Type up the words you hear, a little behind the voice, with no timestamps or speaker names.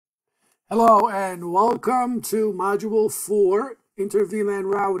Hello and welcome to Module 4,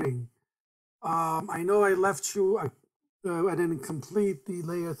 Inter-VLAN Routing. I know I left you, I didn't complete the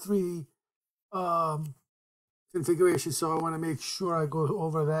Layer 3 configuration, so I want to make sure I go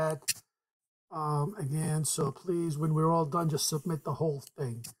over that again. So please, when we're all done, just submit the whole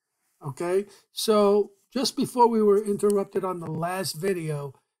thing. Okay, so just before we were interrupted on the last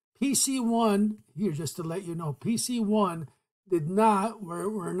video, PC1, here just to let you know, PC1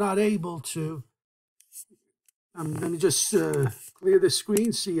 we're not able to, let me just clear the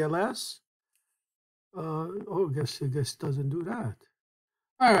screen, CLS. Oh, I guess doesn't do that.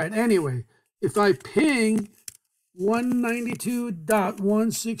 All right, anyway, if I ping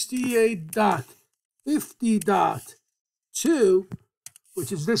 192.168.50.2,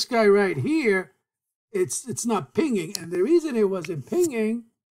 which is this guy right here, it's not pinging. And the reason it wasn't pinging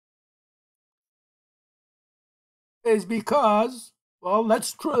is because, well,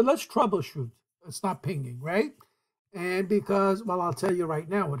 let's troubleshoot. It's not pinging, right? And because, well, I'll tell you right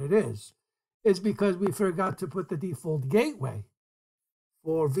now what it is. It's because we forgot to put the default gateway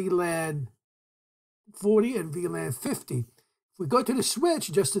for VLAN 40 and VLAN 50. If we go to the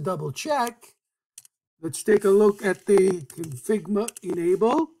switch, just to double check, let's take a look at the config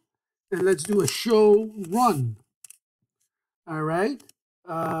enable, and let's do a show run. All right.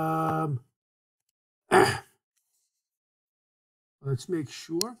 Let's make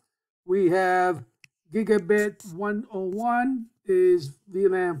sure we have gigabit 101 is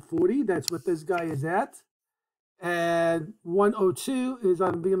VLAN 40. That's what this guy is at. And 102 is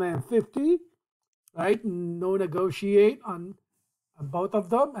on VLAN 50, right? No negotiate on both of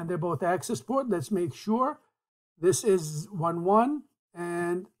them, and they're both access port. Let's make sure this is 11.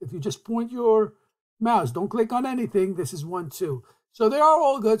 And if you just point your mouse, don't click on anything, this is 12. So they are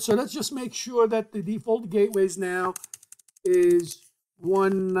all good. So let's just make sure that the default gateways now is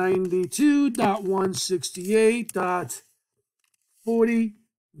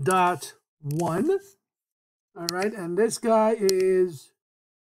 192.168.40.1. All right, and this guy is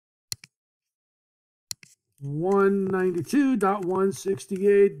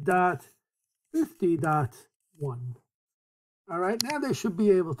 192.168.50.1. All right, now they should be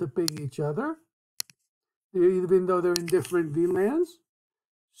able to ping each other, even though they're in different VLANs.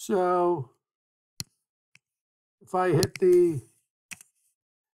 So if I hit the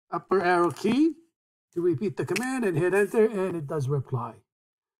upper arrow key to repeat the command and hit enter, and it does reply.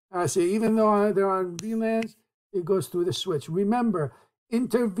 See, even though they're on VLANs, it goes through the switch. Remember,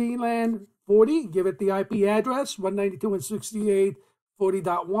 Inter-VLAN 40, give it the IP address,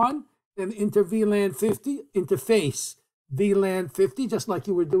 192.168.40.1, and Inter-VLAN 50, interface VLAN 50, just like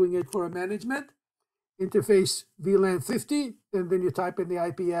you were doing it for a management. Interface VLAN 50, and then you type in the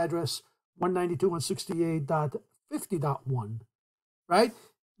IP address 192.168.50.1, right?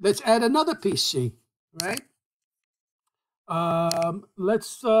 Let's add another PC, right?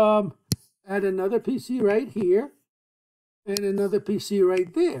 Let's add another PC right here and another PC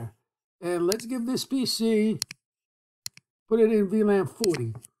right there. And let's give this PC, put it in VLAN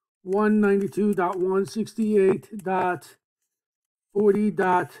 40,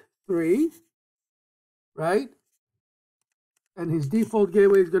 192.168.40.3, right? And his default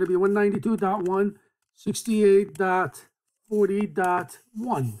gateway is going to be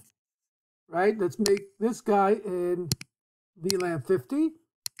 192.168.40.1, right? Let's make this guy in VLAN 50,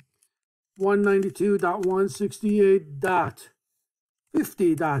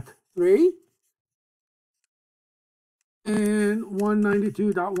 192.168.50.3, and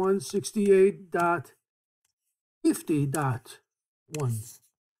 192.168.50.1,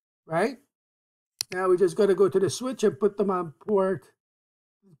 right? Now we just got to go to the switch and put them on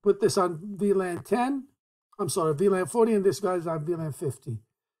put this on VLAN 10. I'm sorry, VLAN 40, and this guy's on VLAN 50.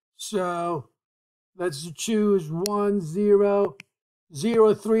 So let's choose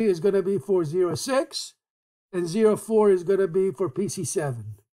 1003 is going to be for 06, and 04 is going to be for PC7.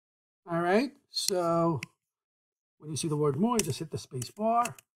 All right, so when you see the word more, just hit the space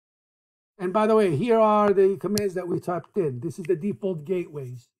bar. And by the way, here are the commands that we typed in. This is the default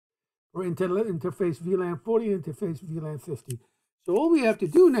gateways for interface VLAN 40, interface VLAN 50. So all we have to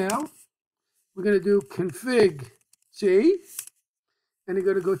do now, we're going to do config T, and you're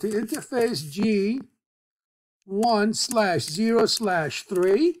going to go to interface G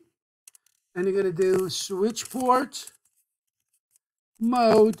 1/0/3, and you're going to do switch port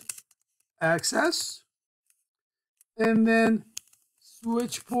mode access, and then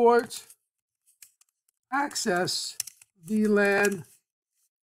switch port access VLAN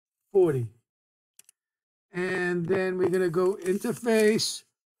 40. And then we're going to go interface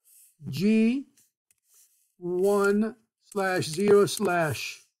G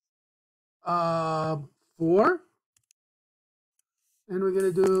 1/0/3 4. And we're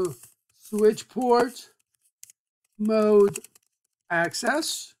going to do switch port mode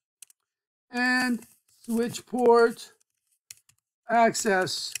access and switch port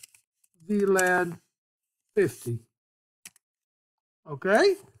access VLAN 50.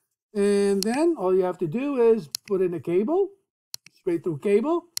 Okay? And then all you have to do is put in a cable, straight through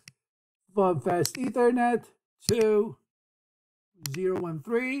cable, from fast Ethernet to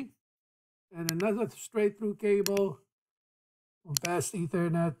 013, and another straight through cable from fast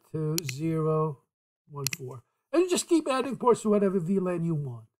Ethernet to 014. And you just keep adding ports to whatever VLAN you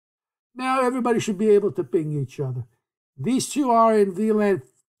want. Now everybody should be able to ping each other. These two are in VLAN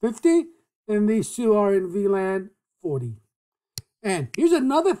 50, and these two are in VLAN 40. And here's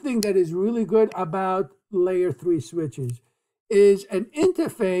another thing that is really good about layer 3 switches, is an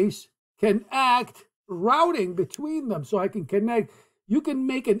interface can act routing between them. So I can connect, you can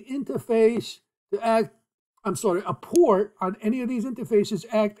make an interface to act, a port on any of these interfaces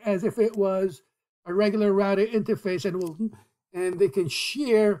act as if it was a regular router interface, and they can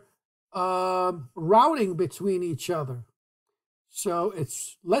share routing between each other. So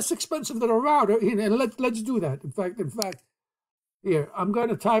it's less expensive than a router, and let's do that. In fact, here, I'm going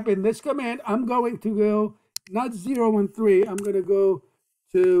to type in this command. I'm going to go, not 013, I'm going to go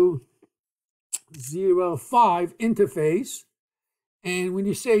to 05 interface. And when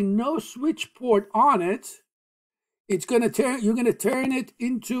you say no switch port on it, it's going to you're going to turn it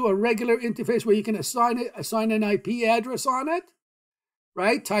into a regular interface where you can assign an IP address on it,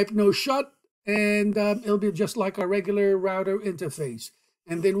 right? Type no shut, and it'll be just like a regular router interface.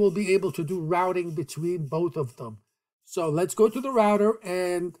 And then we'll be able to do routing between both of them. So let's go to the router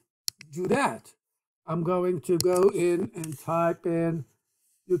and do that. I'm going to go in and type in,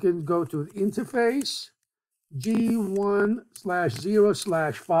 you can go to the interface,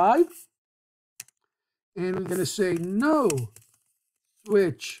 G1/0/5, and we're going to say no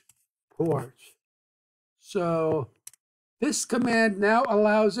switch port. So this command now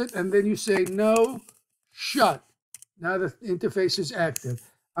allows it, and then you say no shut. Now the interface is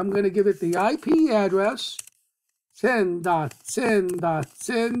active. I'm going to give it the IP address,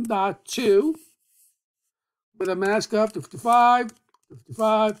 10.10.10.2 with a mask of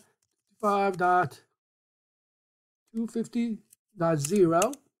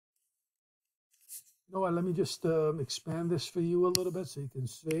 55.250.0. You know what, let me just expand this for you a little bit so you can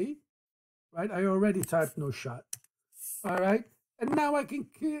see. Right, I already typed no shot. All right, and now I can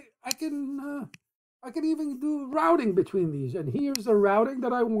even do routing between these. And here's the routing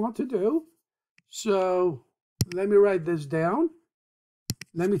that I want to do. So let me write this down.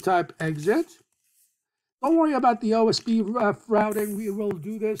 Let me type exit. Don't worry about the OSP routing. We will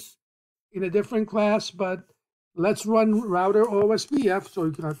do this in a different class, but let's run router OSPF. So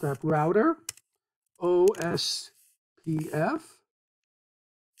you can type router OSPF.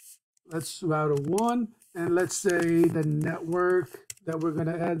 Let's router 1, and let's say the network that we're going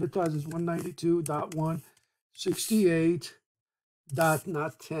to advertise is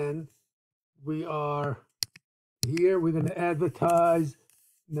 192.168.10. We are here. We're going to advertise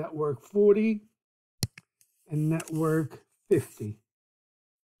network 40 and network 50.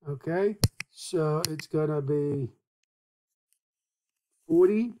 Okay, so it's going to be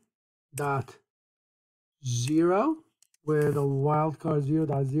 40.0 with a wildcard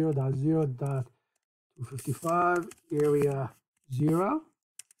 0.0.0.255 area 0.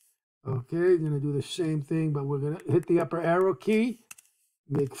 Okay, you're going to do the same thing, but we're going to hit the upper arrow key,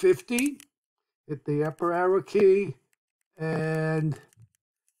 make 50, hit the upper arrow key, and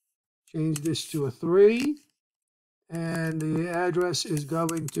change this to a 3. And the address is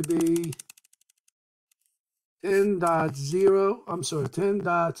going to be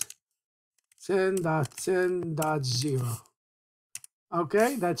 10.10.10.0.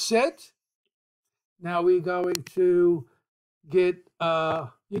 Okay, that's it. Now we're going to get,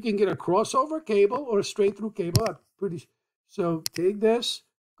 you can get a crossover cable or a straight through cable. So take this,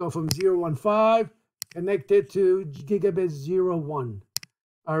 go from 015, connect it to gigabit 01.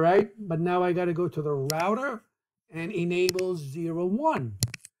 All right, but now I got to go to the router and enable 01.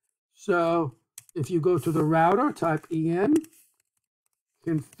 So if you go to the router, type en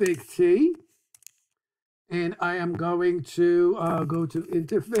config t, and I am going to go to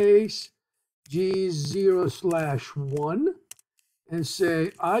interface G0/1 and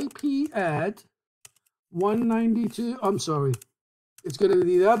say IP add 192, it's going to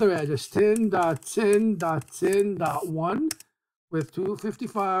be the other address, 10.10.10.1 with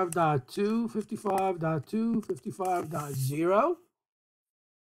 255.255.255.0.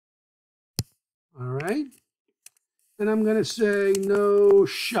 All right. And I'm going to say no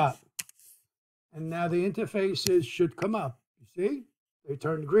shut. And now the interfaces should come up. You see? They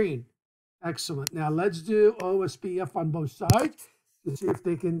turned green. Excellent. Now let's do OSPF on both sides to see if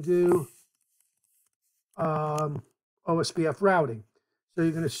they can do OSPF routing. So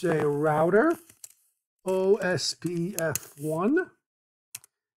you're going to say router OSPF1,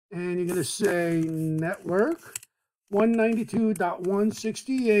 and you're going to say network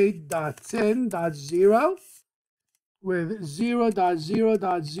 192.168.10.0 with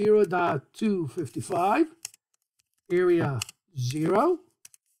 0.0.0.255, area 0.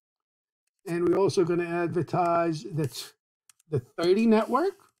 And we're also going to advertise that's the 30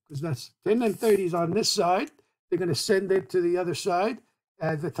 network, because that's 10 and 30 is on this side. They're going to send it to the other side,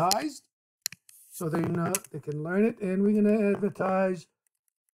 advertised, so they know they can learn it. And we're going to advertise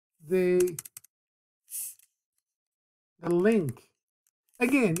the link.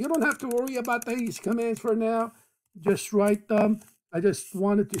 Again, you don't have to worry about these commands for now. Just write them. I just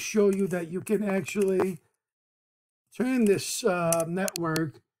wanted to show you that you can actually turn this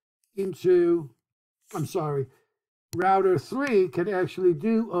network into, I'm sorry, router 3 can actually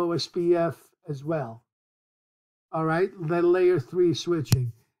do OSPF as well. All right, the layer 3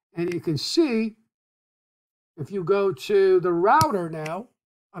 switching. And you can see, if you go to the router now,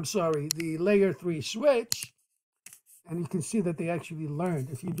 I'm sorry, the layer 3 switch, and you can see that they actually learned.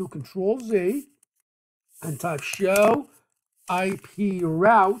 If you do Control Z and type show IP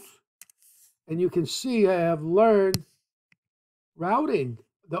route, and you can see I have learned routing.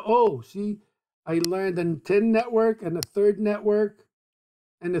 The O, see, I learned the 10 network and the 3rd network,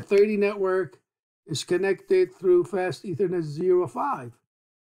 and the 30 network is connected through Fast Ethernet 05.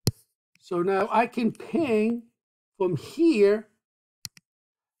 So now I can ping from here,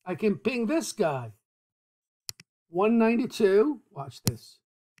 I can ping this guy, 192, watch this.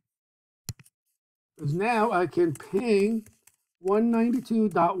 Because now I can ping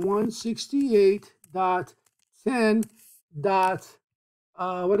 192.168.10.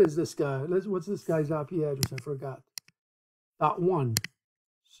 What is this guy? What's this guy's IP address? I forgot. .1.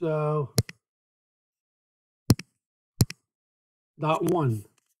 So .1,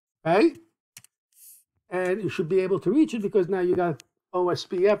 right? And you should be able to reach it because now you got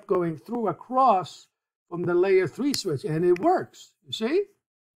OSPF going through across from the layer 3 switch, and it works. You see?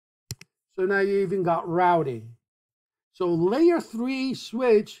 So now you even got routing. So layer 3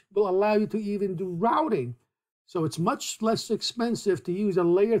 switch will allow you to even do routing. So it's much less expensive to use a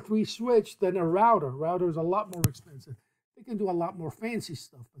layer 3 switch than a router. Router is a lot more expensive. They can do a lot more fancy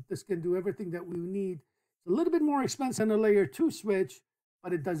stuff, but this can do everything that we need. It's a little bit more expensive than a layer 2 switch,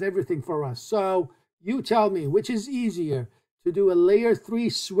 but it does everything for us. So you tell me, which is easier, to do a layer 3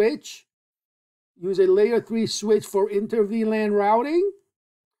 switch, use a layer 3 switch for Inter-VLAN routing,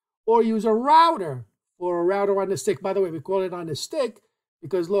 or use a router for a router on the stick. By the way, we call it on the stick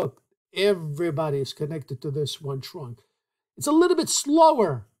because look, everybody is connected to this one trunk. It's a little bit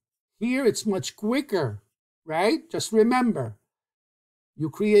slower. Here, it's much quicker, right? Just remember, you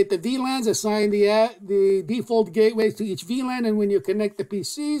create the VLANs, assign the default gateways to each VLAN, and when you connect the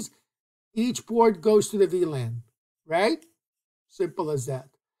PCs, each port goes to the VLAN, right? Simple as that.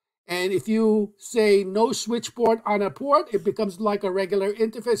 And if you say no switch port on a port, it becomes like a regular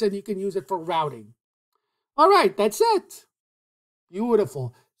interface, and you can use it for routing. All right, that's it.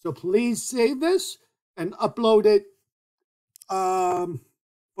 Beautiful. So please save this and upload it for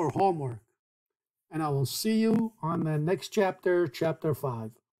homework. And I will see you on the next chapter, chapter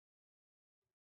 5.